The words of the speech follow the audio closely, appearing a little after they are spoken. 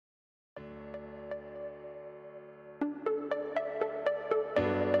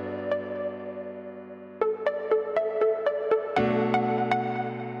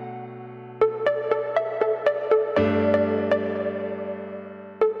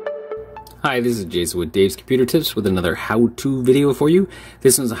Hi, this is Jason with Dave's Computer Tips with another how-to video for you.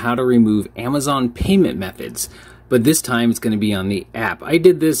 This one's how to remove Amazon payment methods, but this time it's going to be on the app. I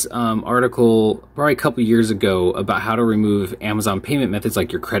did this article probably a couple years ago about how to remove Amazon payment methods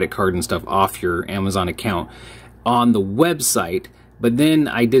like your credit card and stuff off your Amazon account on the website. But then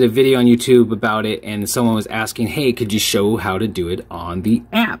I did a video on YouTube about it, and someone was asking, hey, could you show how to do it on the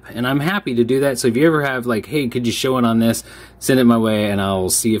app? And I'm happy to do that. So if you ever have like, hey, could you show it on this, send it my way, and I'll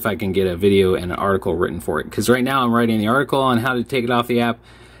see if I can get a video and an article written for it. Because right now I'm writing the article on how to take it off the app,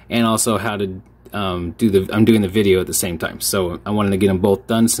 and also how to I'm doing the video at the same time. So I wanted to get them both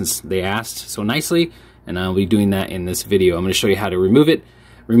done since they asked so nicely, and I'll be doing that in this video. I'm going to show you how to remove it,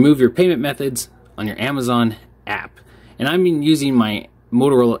 remove your payment methods on your Amazon app. And I'm using my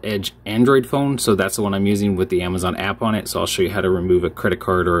Motorola Edge Android phone, so that's the one I'm using with the Amazon app on it. So I'll show you how to remove a credit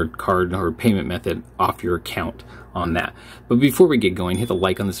card or a payment method off your account on that. But before we get going, hit the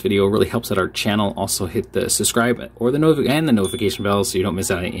like on this video. It really helps out our channel. Also hit the subscribe or the notification bell so you don't miss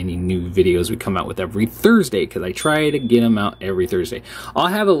out on any new videos we come out with every Thursday, because I try to get them out every Thursday. I'll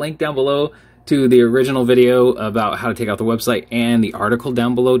have a link down below to the original video about how to take out the website and the article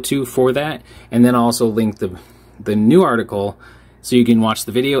down below too for that. And then I'll also link the new article so you can watch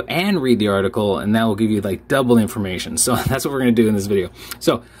the video and read the article, and that will give you like double information. So that's what we're going to do in this video.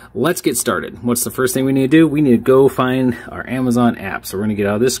 So let's get started. What's the first thing we need to do? We need to go find our Amazon app. So we're going to get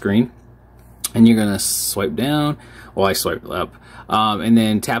out of this screen, and you're going to swipe down. Well, I swiped up, and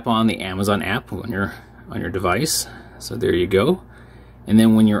then tap on the Amazon app on your device. So there you go. And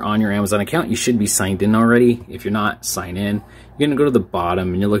then when you're on your Amazon account, you should be signed in already. If you're not, sign in. You're going to go to the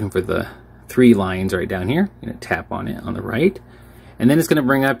bottom, and you're looking for the three lines right down here. You're going to tap on it on the right, and then it's going to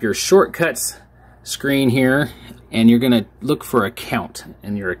bring up your shortcuts screen here, and you're going to look for account,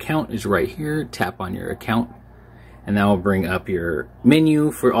 and your account is right here. Tap on your account, and that will bring up your menu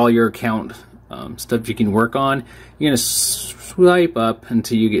for all your account stuff you can work on. You're going to swipe up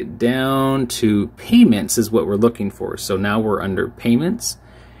until you get down to payments is what we're looking for. So now we're under payments,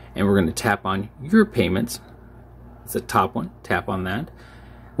 and we're going to tap on your payments. It's the top one. Tap on that.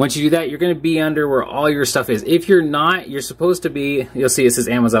 Once you do that, you're going to be under where all your stuff is. If you're not, you're supposed to be, you'll see it says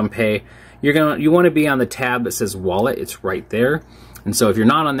Amazon Pay. You want to be on the tab that says Wallet. It's right there. And so if you're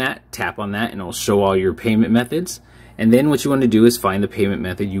not on that, tap on that, and it'll show all your payment methods. And then what you want to do is find the payment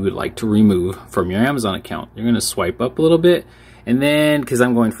method you would like to remove from your Amazon account. You're going to swipe up a little bit, and then, because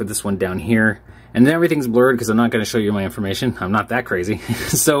I'm going for this one down here, and then everything's blurred because I'm not going to show you my information. I'm not that crazy.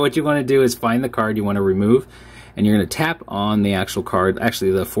 So what you want to do is find the card you want to remove, and you're going to tap on the actual card.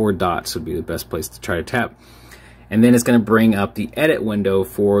 Actually, the 4 dots would be the best place to try to tap. And then it's going to bring up the edit window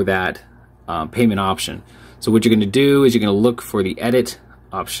for that payment option. So what you're going to do is you're going to look for the edit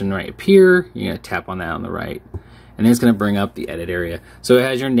option right up here. You're going to tap on that on the right. And then it's going to bring up the edit area. So it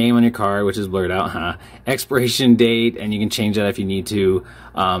has your name on your card, which is blurred out, expiration date, and you can change that if you need to,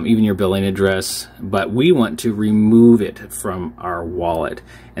 even your billing address. But we want to remove it from our wallet.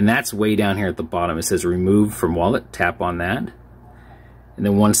 And that's way down here at the bottom. It says remove from wallet. Tap on that. And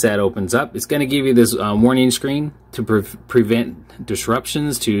then once that opens up, it's going to give you this warning screen to prevent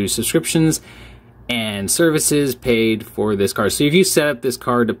disruptions to subscriptions and services paid for this card. So if you set up this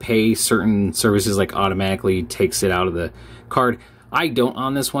card to pay certain services, like automatically takes it out of the card. I don't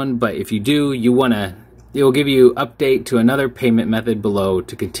on this one, but if you do, it will give you update to another payment method below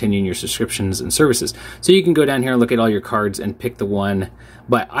to continue your subscriptions and services. So you can go down here and look at all your cards and pick the one,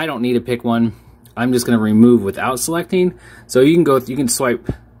 but I don't need to pick one. I'm just going to remove without selecting. So you can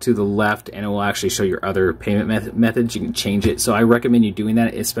swipe to the left, and it will actually show your other payment methods. You can change it. So I recommend you doing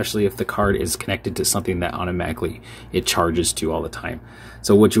that, especially if the card is connected to something that automatically it charges to all the time.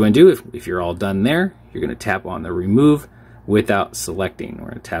 So what you want to do, if you're all done there, you're going to tap on the remove without selecting. We're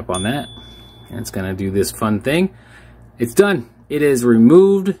going to tap on that, and it's going to do this fun thing. It's done. It is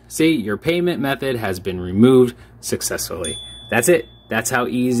removed. See, your payment method has been removed successfully. That's it. That's how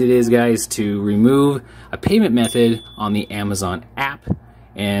easy it is, guys, to remove a payment method on the Amazon app.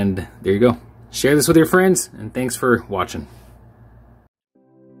 And there you go. Share this with your friends, and thanks for watching.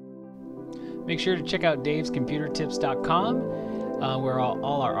 Make sure to check out DavesComputerTips.com, where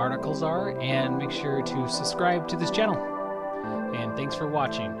all our articles are, and make sure to subscribe to this channel. And thanks for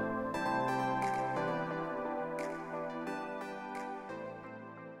watching.